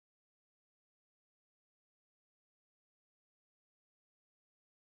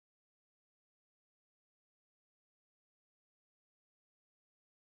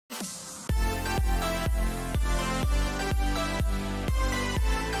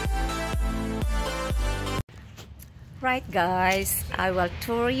Right guys, I will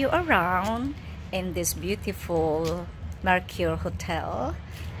tour you around in this beautiful Mercure hotel,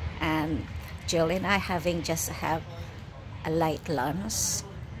 and Jill and I just have a light lunch,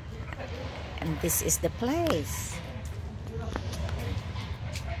 and this is the place.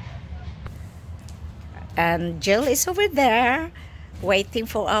 And Jill is over there waiting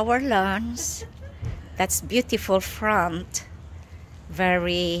for our lunch. That's beautiful front,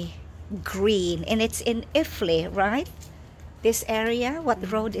 very green, and it's in Ifley, right? This area. What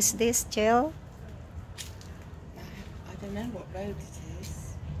road is this, Jill? I don't know what road it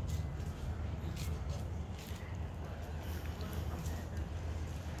is.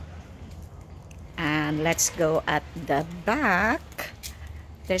 And let's go at the back.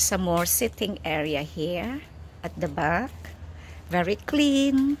 There's some more sitting area here at the back. Very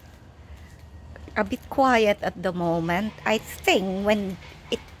clean. A bit quiet at the moment. I think when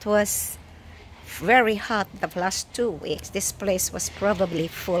it was very hot the last 2 weeks, this place was probably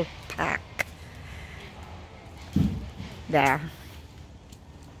full pack. There.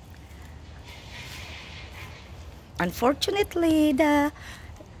 Unfortunately, the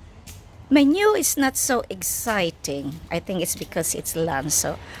menu is not so exciting. I think it's because it's lunch,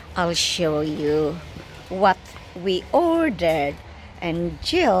 so I'll show you what we ordered. And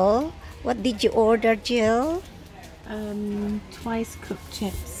Jill, what did you order, Jill? Twice cooked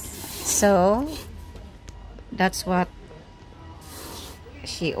chips. So that's what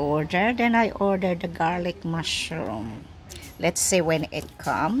she ordered, and I ordered the garlic mushroom. Let's see when it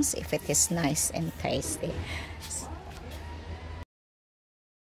comes, if it is nice and tasty.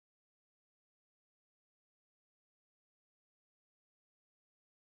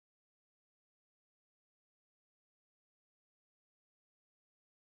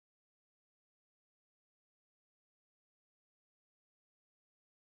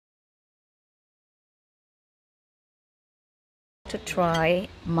 To try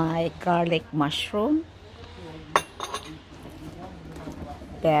my garlic mushroom.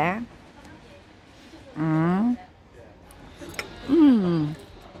 There.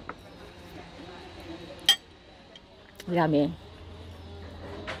 Yummy.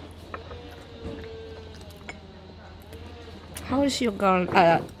 How is your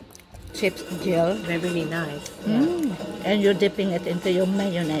chips, Jill? They're really nice. And you're dipping it into your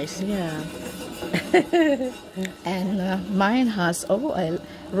mayonnaise. Yeah. And mine has oil.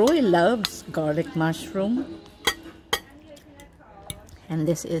 Roy loves garlic mushroom. And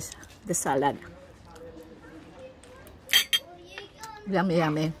this is the salad. Yummy,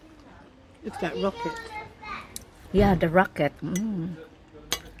 yummy. It's that rocket. Yeah, the rocket.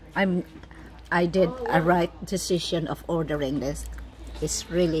 I did a right decision of ordering this.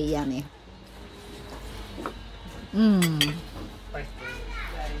 It's really yummy.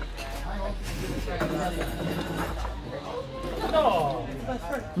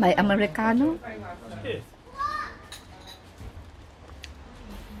 My Americano.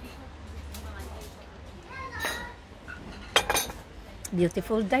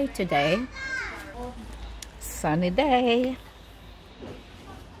 Beautiful day today. Sunny day.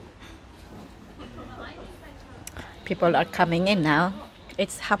 People are coming in now.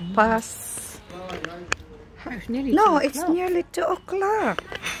 It's 2:30. It's nearly No, 2 it's o'clock. nearly 2 o'clock.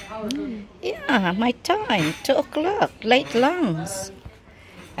 Yeah, my time, 2 o'clock, late lunch.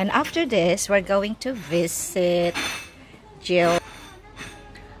 And after this, we're going to visit Jill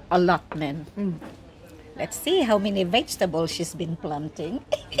allotment. Let's see how many vegetables she's been planting.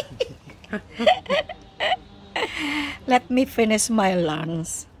 Let me finish my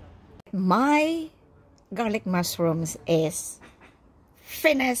lunch. My garlic mushrooms is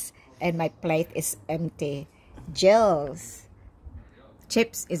finished and my plate is empty. Jill's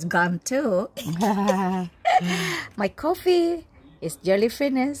chips is gone too. My coffee is nearly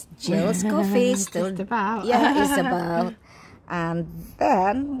finished. Jill's coffee is still Just about. Yeah, it's about. And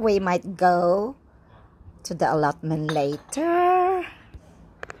then we might go to the allotment later.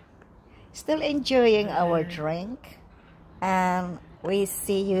 Still enjoying our drink, and we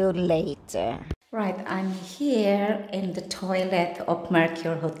see you later. Right, I'm here in the toilet of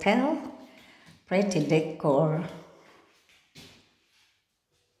Mercure Hotel. Pretty decor.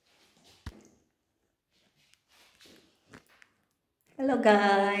 Hello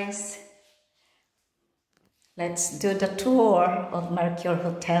guys. Let's do the tour of Mercure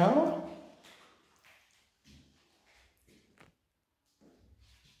Hotel.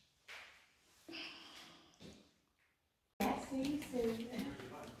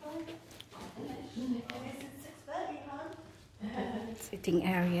 Sitting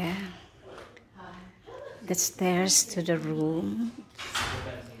area. The stairs to the room.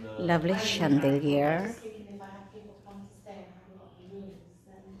 Lovely chandelier.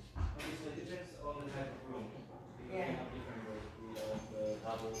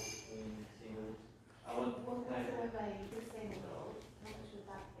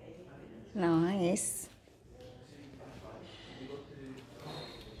 Nice.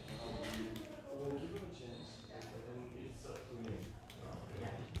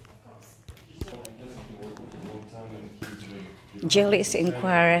 Jill is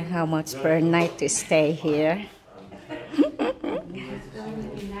inquiring how much per night to stay here.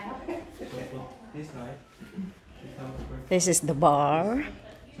 This is the bar.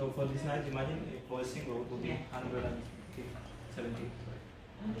 So for this night, imagine for a single it would be 170.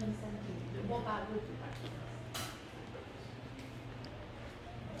 What about wood?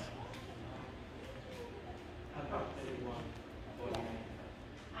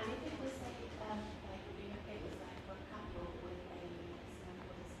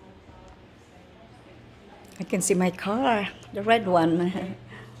 I can see my car, the red one.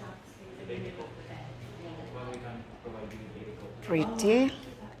 Pretty.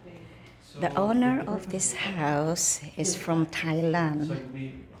 The owner of this house is from Thailand. So it would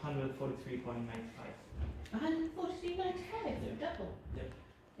be 143.95. 143.95, double. Yep.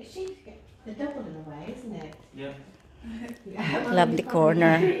 It seems to get the double in a way, isn't it? Yeah. Lovely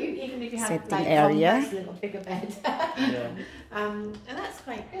corner Even if you have sitting like area. one little bigger bed. Yeah. And that's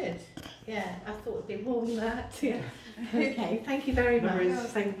quite good. Yeah, I thought it'd be more than that. Yeah. Okay, thank you very No much. worries.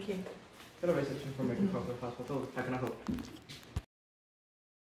 Thank you. Pero reception for making proper passport. I can help.